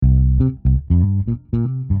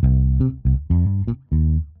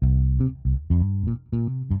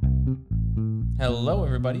Hello,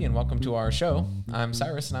 everybody, and welcome to our show. I'm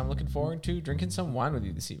Cyrus, and I'm looking forward to drinking some wine with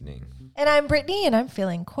you this evening. And I'm Brittany, and I'm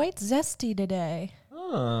feeling quite zesty today.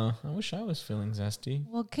 Oh, I wish I was feeling zesty.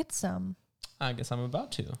 Well, get some. I guess I'm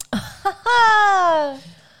about to.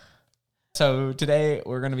 So today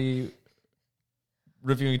we're going to be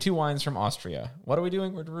reviewing two wines from Austria. What are we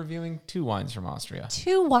doing? We're reviewing two wines from Austria.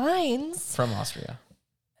 Two wines? From Austria.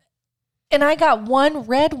 And I got one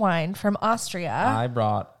red wine from Austria. I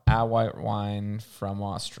brought a white wine from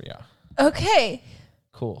Austria. Okay.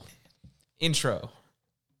 Cool. Intro.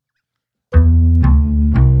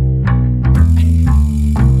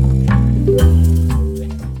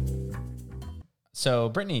 So,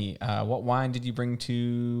 Brittany, what wine did you bring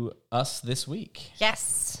to us this week?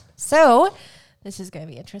 Yes. So, this is going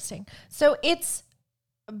to be interesting. So, it's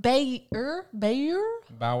Bauer.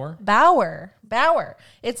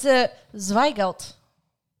 It's a Zweigelt.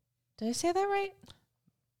 Did I say that right?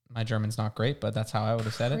 My German's not great, but that's how I would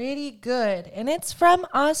have said it. Pretty good. And it's from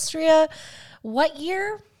Austria. What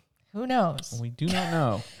year? Who knows? We do not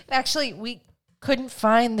know. Actually, we couldn't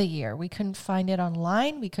find the year. We couldn't find it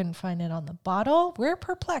online. We couldn't find it on the bottle. We're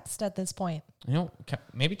perplexed at this point. You know,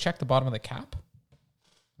 maybe check the bottom of the cap.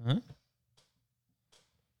 Huh?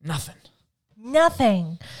 Nothing.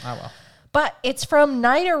 Nothing. Oh, well. But it's from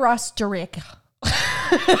Niederösterreich.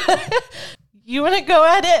 You want to go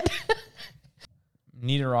at it?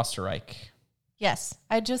 Niederösterreich. Yes,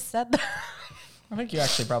 I just said that. I think you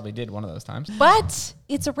actually probably did one of those times. But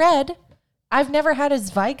it's a red. I've never had a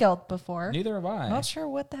Zweigelt before. Neither have I. Not sure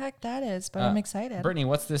what the heck that is, but I'm excited. Brittany,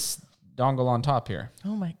 what's this dongle on top here?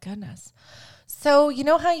 Oh my goodness. So you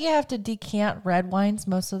know how you have to decant red wines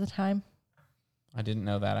most of the time? I didn't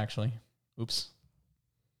know that, actually. Oops.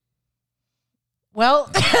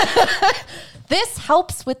 Well, this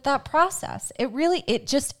helps with that process. It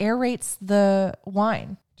just aerates the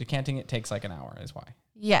wine. Decanting it takes like an hour is why.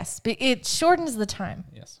 Yes, but it shortens the time.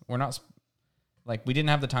 Yes. We're not... we didn't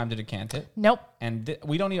have the time to decant it. Nope. And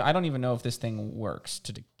we don't even, I don't even know if this thing works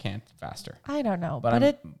to decant faster. I don't know, But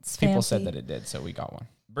it's people fancy. said that it did, so we got one.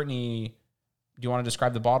 Brittany, do you want to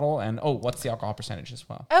describe the bottle? And, what's the alcohol percentage as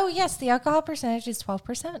well? Oh, yes, the alcohol percentage is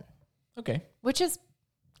 12%. Okay. Which is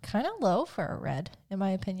kind of low for a red, in my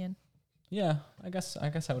opinion. Yeah, I guess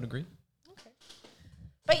I would agree. Okay.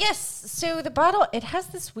 But yes, so the bottle, it has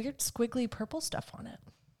this weird squiggly purple stuff on it.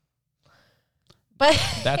 But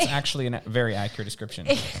that's actually a very accurate description.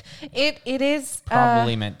 It is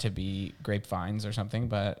probably meant to be grapevines or something,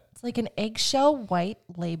 but it's like an eggshell white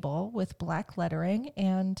label with black lettering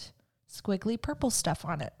and squiggly purple stuff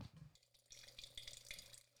on it.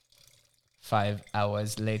 5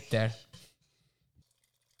 hours later.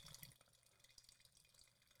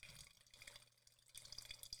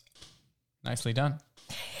 Nicely done.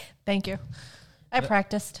 Thank you. I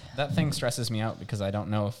practiced. That thing stresses me out because I don't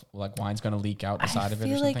know if wine's going to leak out the side of it or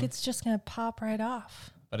something. I feel like it's just going to pop right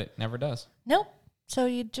off. But it never does. Nope. So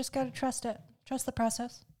you just got to trust it. Trust the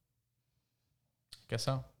process. Guess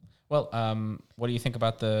so. Well, what do you think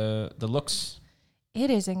about the looks? It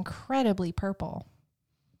is incredibly purple.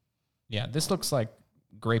 Yeah, this looks like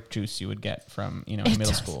grape juice you would get from, in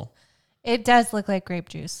middle school. It does look like grape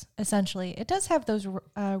juice, essentially. It does have those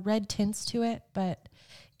red tints to it, but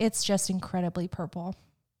it's just incredibly purple.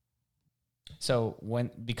 So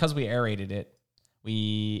because we aerated it,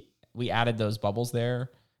 we added those bubbles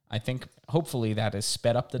there. I think hopefully that has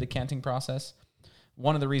sped up the decanting process.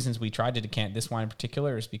 One of the reasons we tried to decant this wine in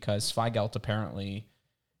particular is because Zweigelt apparently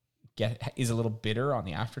is a little bitter on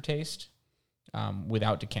the aftertaste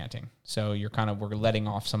without decanting. So we're letting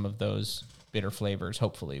off some of those bitter flavors,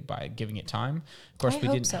 hopefully, by giving it time. Of course, we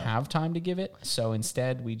didn't have time to give it, so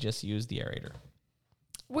instead we just used the aerator.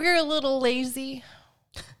 We're a little lazy.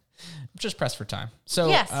 Just pressed for time. So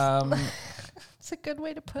yes. It's a good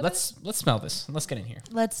way to put it. Let's smell this. Let's get in here.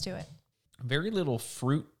 Let's do it. Very little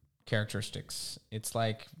fruit characteristics. It's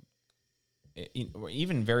like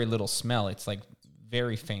even very little smell. It's like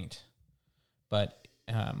very faint. But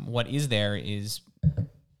what is there is,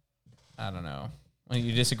 I don't know.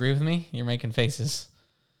 You disagree with me? You're making faces.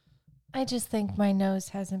 I just think my nose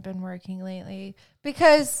hasn't been working lately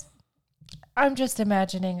because I'm just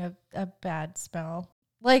imagining a bad smell.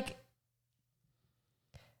 Like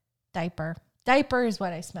diaper. Diaper is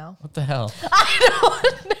what I smell. What the hell?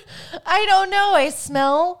 I don't know. I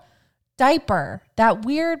smell diaper. That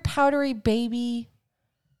weird powdery baby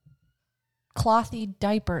clothy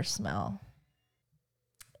diaper smell.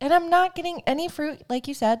 And I'm not getting any fruit. Like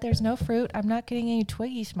you said, there's no fruit. I'm not getting any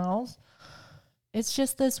twiggy smells. It's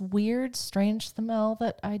just this weird, strange smell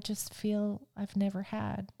that I just feel I've never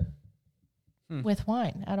had with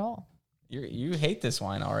wine at all. You hate this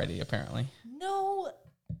wine already, apparently. No,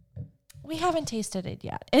 we haven't tasted it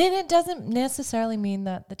yet. And it doesn't necessarily mean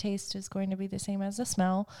that the taste is going to be the same as the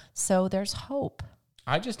smell. So there's hope.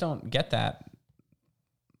 I just don't get that.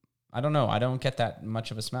 I don't know. I don't get that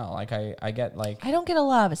much of a smell. Like I get like... I don't get a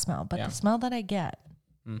lot of a smell, but the smell that I get,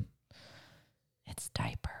 it's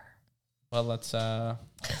diaper. Well, let's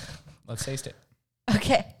taste it.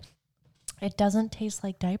 Okay. It doesn't taste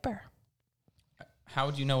like diaper. How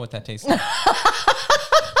would you know what that tastes like?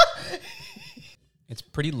 It's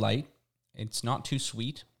pretty light. It's not too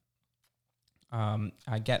sweet. I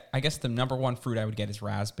guess the number one fruit I would get is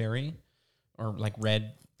raspberry, or like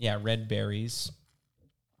red berries,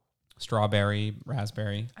 strawberry,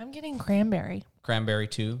 raspberry. I'm getting cranberry. Cranberry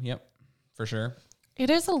too. Yep, for sure. It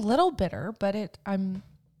is a little bitter, but it's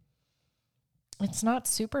not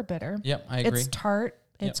super bitter. Yep, I agree. It's tart.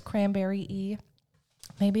 It's cranberry-y.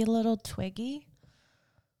 Maybe a little twiggy.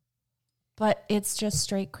 But it's just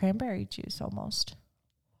straight cranberry juice almost.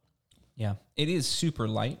 Yeah, it is super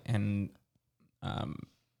light, and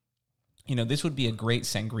this would be a great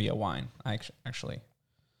sangria wine.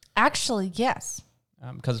 Actually, yes.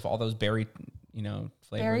 Because of all those berry, flavors.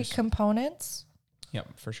 Berry components.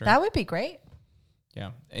 Yep, for sure. That would be great. Yeah,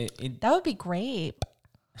 that would be great.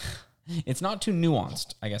 It's not too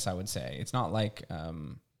nuanced, I guess I would say. It's not like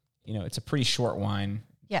it's a pretty short wine.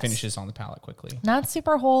 Yes. Finishes on the palate quickly. Not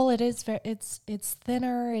super whole. It is. It's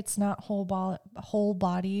thinner. It's not whole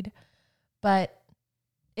bodied, but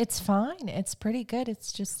it's fine. It's pretty good.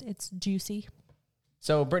 It's juicy.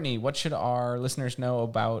 So, Brittany, what should our listeners know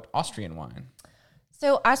about Austrian wine?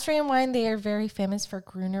 So, Austrian wine, they are very famous for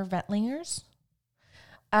Grüner Veltliners,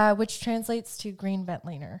 which translates to green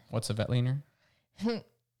Veltliner. What's a Veltliner?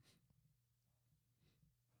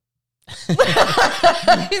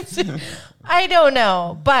 I don't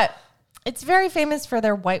know, but it's very famous for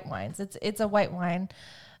their white wines. It's a white wine.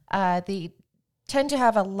 They tend to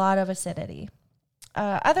have a lot of acidity.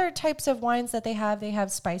 Other types of wines that they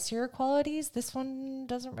have spicier qualities. This one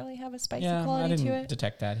doesn't really have a spicy quality to it. I didn't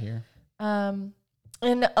detect that here. And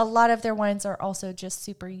a lot of their wines are also just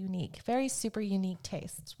super unique, very super unique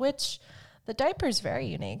tastes, which the diaper is very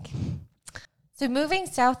unique. So moving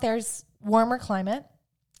south, there's warmer climate.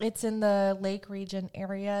 It's in the Lake Region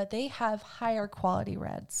area. They have higher quality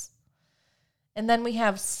reds. And then we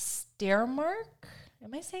have Steiermark.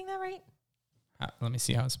 Am I saying that right? Let me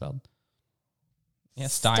see how it's spelled. Yeah,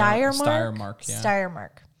 Steiermark. Yeah.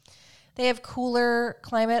 Steiermark. They have cooler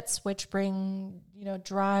climates, which bring,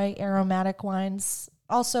 dry aromatic wines,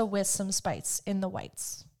 also with some spice in the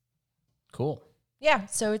whites. Cool. Yeah,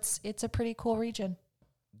 so it's a pretty cool region.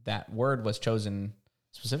 That word was chosen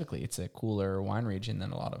specifically. It's a cooler wine region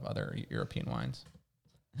than a lot of other European wines.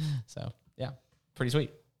 So, yeah, pretty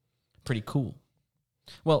sweet. Pretty cool.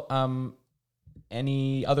 Well,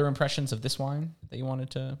 any other impressions of this wine that you wanted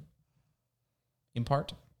to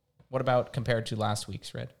impart? What about compared to last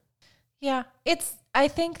week's red? Yeah, I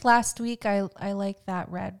think last week I liked that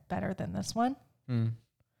red better than this one. And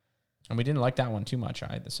we didn't like that one too much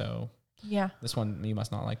either, so yeah. This one you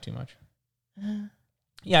must not like too much.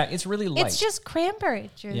 Yeah, it's really light. It's just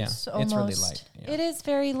cranberry juice. Yeah, almost. it's really light. Yeah. It is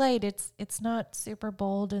very light. It's not super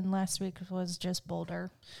bold, and last week was just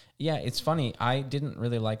bolder. Yeah, it's funny. I didn't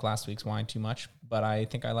really like last week's wine too much, but I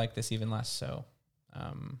think I like this even less. So,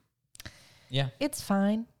 yeah. It's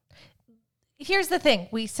fine. Here's the thing.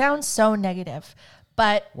 We sound so negative,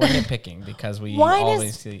 but... We're nitpicking because we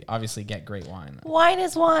obviously get great wine. Wine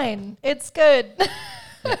is wine. It's good.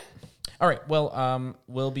 Yeah. All right. Well,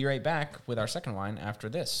 we'll be right back with our second wine after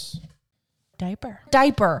this. Diapers.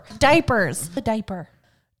 The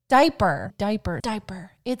diaper.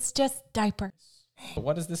 It's just diaper.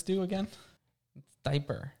 What does this do again? It's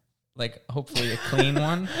diaper. Like, hopefully a clean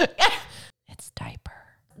one. It's diaper.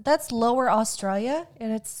 That's Lower Australia,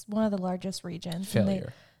 and it's one of the largest regions.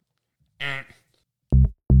 Failure.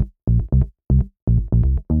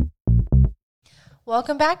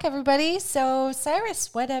 Welcome back, everybody. So,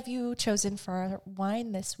 Cyrus, what have you chosen for our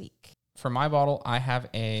wine this week? For my bottle, I have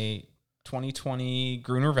a 2020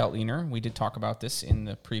 Gruner Veltliner. We did talk about this in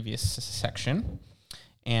the previous section.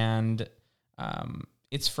 And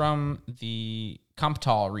it's from the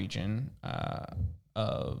Kamptal region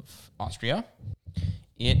of Austria.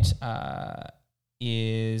 It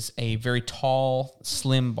is a very tall,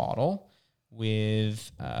 slim bottle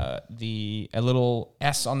with a little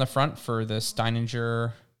S on the front for the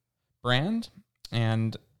Steininger brand.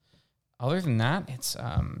 And other than that, it's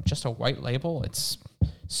just a white label. It's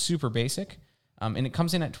super basic. And it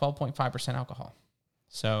comes in at 12.5% alcohol.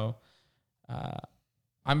 So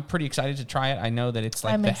I'm pretty excited to try it. I know that it's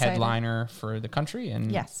like I'm the excited. headliner for the country,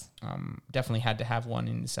 and Yes. definitely had to have one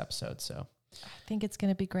in this episode. So I think it's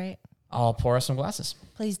going to be great. I'll pour us some glasses.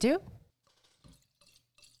 Please do.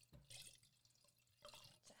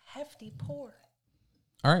 It's a hefty pour.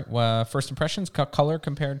 All right. Well, first impressions, color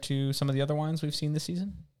compared to some of the other wines we've seen this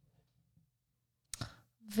season.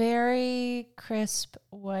 Very crisp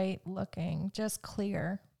white looking, just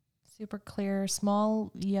clear, super clear,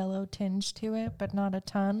 small yellow tinge to it, but not a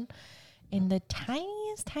ton. In the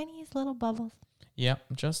tiniest little bubbles. Yeah,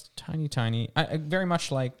 just tiny. I very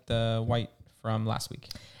much like the white from last week.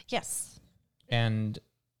 Yes. And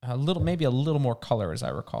maybe a little more color, as I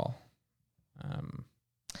recall.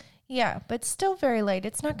 Yeah, but still very light.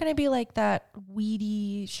 It's not going to be like that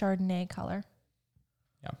weedy Chardonnay color.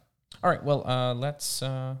 Yeah. All right. Well, let's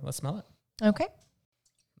smell it. Okay.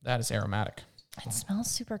 That is aromatic. It smells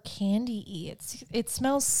super candy-y. It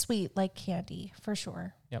smells sweet like candy for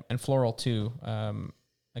sure. Yep, and floral too.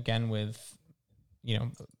 Again with,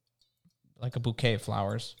 like a bouquet of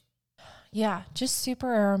flowers. Yeah, just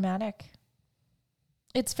super aromatic.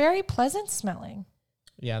 It's very pleasant smelling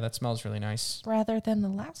Yeah, that smells really nice. rather than the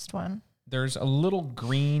last one. There's a little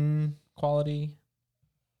green quality.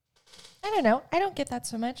 I don't know. I don't get that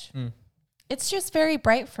so much. Mm. It's just very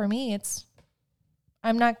bright for me.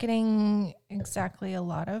 I'm not getting exactly a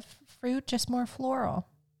lot of fruit, just more floral.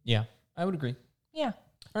 Yeah, I would agree. Yeah.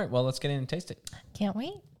 All right, well, let's get in and taste it. Can't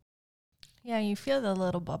wait. Yeah, you feel the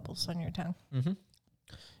little bubbles on your tongue. Mm-hmm.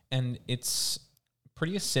 And it's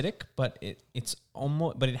pretty acidic, but it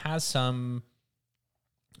has some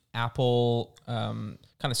apple, kind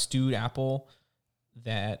of stewed apple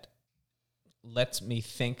that lets me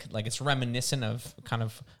think like it's reminiscent of kind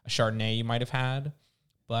of a Chardonnay you might have had,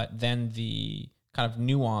 but then the kind of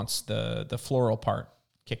nuance, the floral part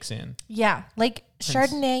kicks in. Yeah, like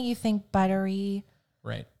Chardonnay, you think buttery.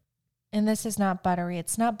 Right. And this is not buttery.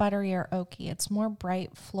 It's not buttery or oaky. It's more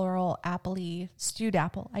bright, floral, appley, stewed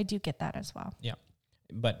apple. I do get that as well. Yeah.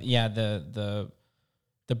 But yeah, the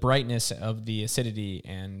brightness of the acidity,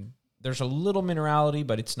 and there's a little minerality,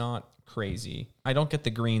 but it's not crazy. I don't get the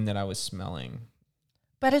green that I was smelling.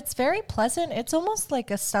 But it's very pleasant. It's almost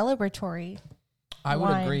like a celebratory I would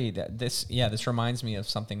wine. agree that this reminds me of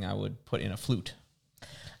something I would put in a flute.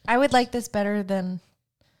 I would like this better than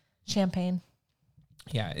champagne.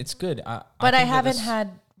 Yeah, it's good. But I think that haven't this-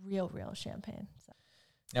 had real champagne. So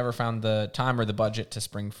Never found the time or the budget to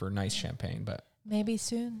spring for nice champagne, but maybe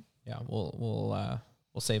soon. yeah, we'll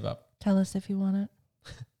save up. Tell us if you want it.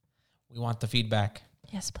 We want the feedback.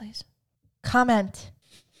 Yes, please. Comment.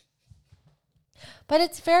 But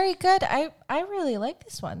it's very good. I really like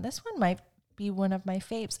this one. This one might be one of my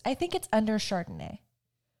faves. I think it's under Chardonnay.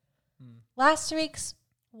 Last week's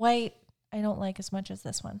white, I don't like as much as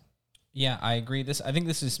this one. Yeah, I agree. I think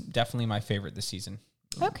this is definitely my favorite this season.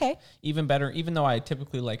 Okay. Even better, even though I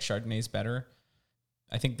typically like Chardonnays better,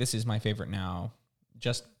 I think this is my favorite now.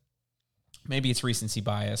 Just maybe it's recency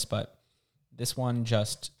bias, but this one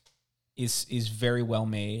just is very well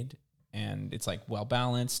made, and it's like well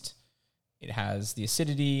balanced. It has the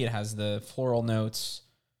acidity, it has the floral notes,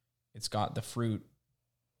 it's got the fruit,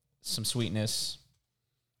 some sweetness,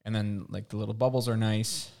 and then like the little bubbles are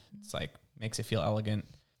nice. It's like makes it feel elegant.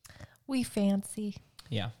 We fancy.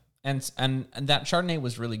 Yeah. And that Chardonnay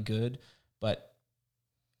was really good, but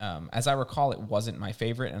as I recall, it wasn't my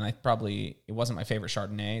favorite, and it wasn't my favorite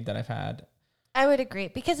Chardonnay that I've had. I would agree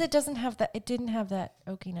because it didn't have that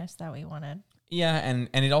oakiness that we wanted. Yeah, and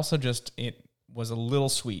it also it was a little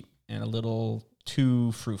sweet and a little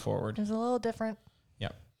too fruit forward. It was a little different.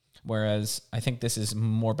 Yeah. Whereas I think this is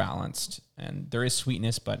more balanced, and there is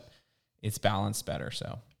sweetness, but it's balanced better.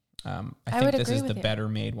 So I think would this agree is with the you. better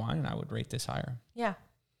made wine, and I would rate this higher. Yeah.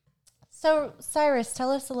 So, Cyrus,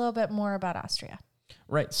 tell us a little bit more about Austria.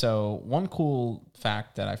 Right. So one cool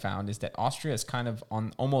fact that I found is that Austria is kind of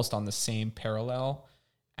almost on the same parallel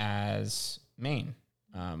as Maine,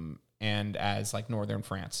 and as like northern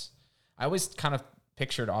France. I always kind of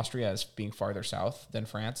pictured Austria as being farther south than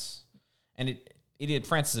France, and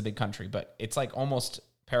France is a big country, but it's like almost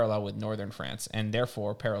parallel with northern France, and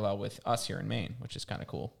therefore parallel with us here in Maine, which is kind of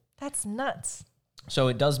cool. That's nuts. So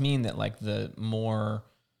it does mean that like the more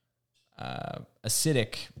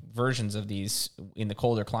acidic versions of these in the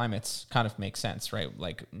colder climates kind of make sense, right?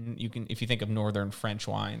 Like if you think of northern French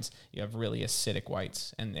wines, you have really acidic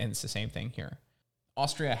whites, and it's the same thing here.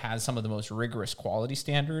 Austria has some of the most rigorous quality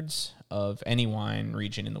standards of any wine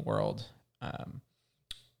region in the world.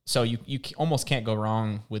 So you almost can't go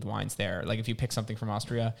wrong with wines there. Like if you pick something from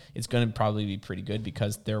Austria, it's going to probably be pretty good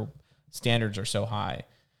because their standards are so high.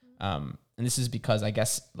 And And this is because I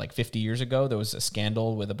guess like 50 years ago, there was a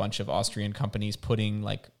scandal with a bunch of Austrian companies putting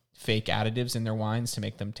like fake additives in their wines to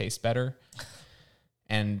make them taste better,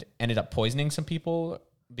 and ended up poisoning some people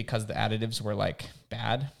because the additives were like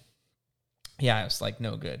bad. Yeah, it's like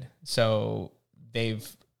no good. So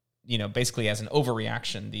they've, basically as an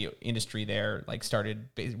overreaction, the industry there like started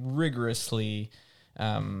rigorously,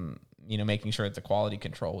 making sure that the quality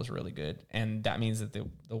control was really good. And that means that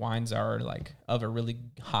the wines are like of a really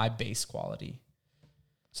high base quality.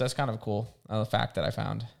 So that's kind of a cool fact that I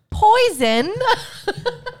found. Poison.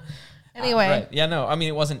 Anyway. Right. Yeah, no, I mean,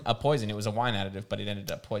 it wasn't a poison. It was a wine additive, but it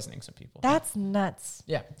ended up poisoning some people. That's nuts.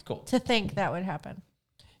 Yeah, it's cool. To think that would happen.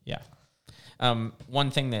 Yeah.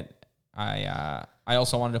 One thing that I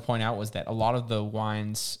also wanted to point out was that a lot of the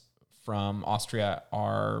wines from Austria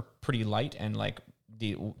are pretty light, and like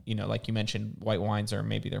like you mentioned, white wines are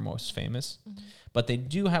maybe their most famous, but they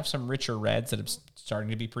do have some richer reds that are starting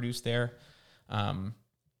to be produced there.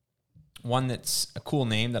 One that's a cool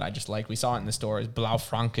name that I just like, we saw it in the store, is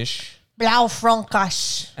Blaufränkisch.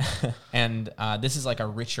 Blaufränkisch. And this is like a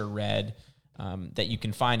richer red that you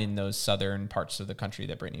can find in those southern parts of the country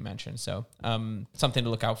that Brittany mentioned. So something to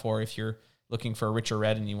look out for if you're looking for a richer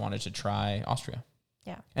red and you wanted to try Austria.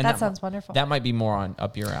 Yeah, and that sounds wonderful. That might be more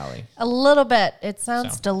up your alley. A little bit. It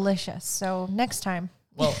sounds delicious. So next time.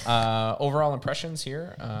 Well, overall impressions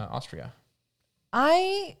here, Austria.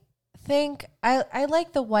 I think I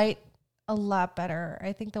like the white a lot better.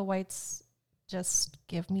 I think the whites just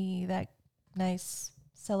give me that nice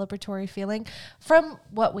celebratory feeling from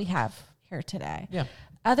what we have here today. Yeah.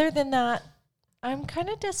 Other than that, I'm kind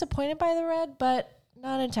of disappointed by the red, but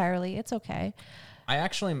not entirely. It's okay.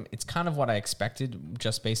 It's kind of what I expected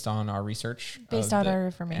just based on our research. Based on our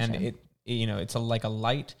information. And it's like a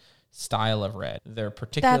light style of red. They're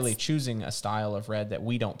particularly choosing a style of red that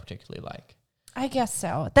we don't particularly like. I guess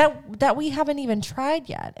so. That we haven't even tried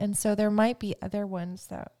yet. And so there might be other ones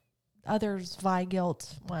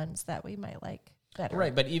Zweigelt ones that we might like better.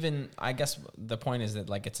 Right, but even, I guess the point is that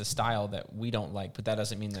like it's a style that we don't like, but that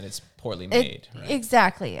doesn't mean that it's poorly made. Right?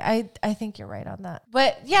 Exactly. I think you're right on that.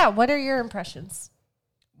 But yeah, what are your impressions?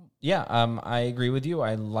 Yeah, I agree with you.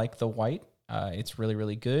 I like the white. It's really,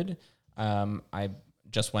 really good. I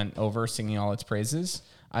just went over singing all its praises.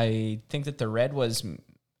 I think that the red was,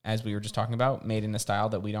 as we were just talking about, made in a style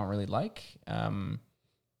that we don't really like,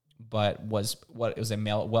 but it was a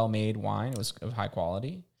well-made wine. It was of high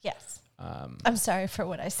quality. Yes. I'm sorry for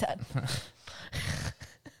what I said.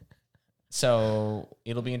 So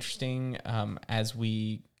it'll be interesting as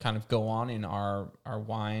we kind of go on in our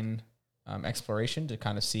wine exploration to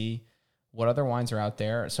kind of see what other wines are out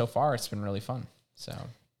there. So far, it's been really fun. So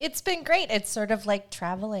it's been great. It's sort of like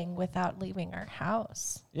traveling without leaving our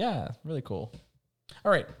house. Yeah, really cool.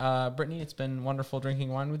 All right, Brittany, it's been wonderful drinking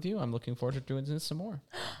wine with you. I'm looking forward to doing this some more.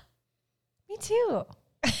 Me too.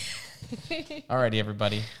 All righty,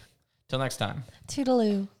 everybody. Till next time.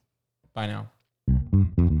 Toodaloo. Bye now.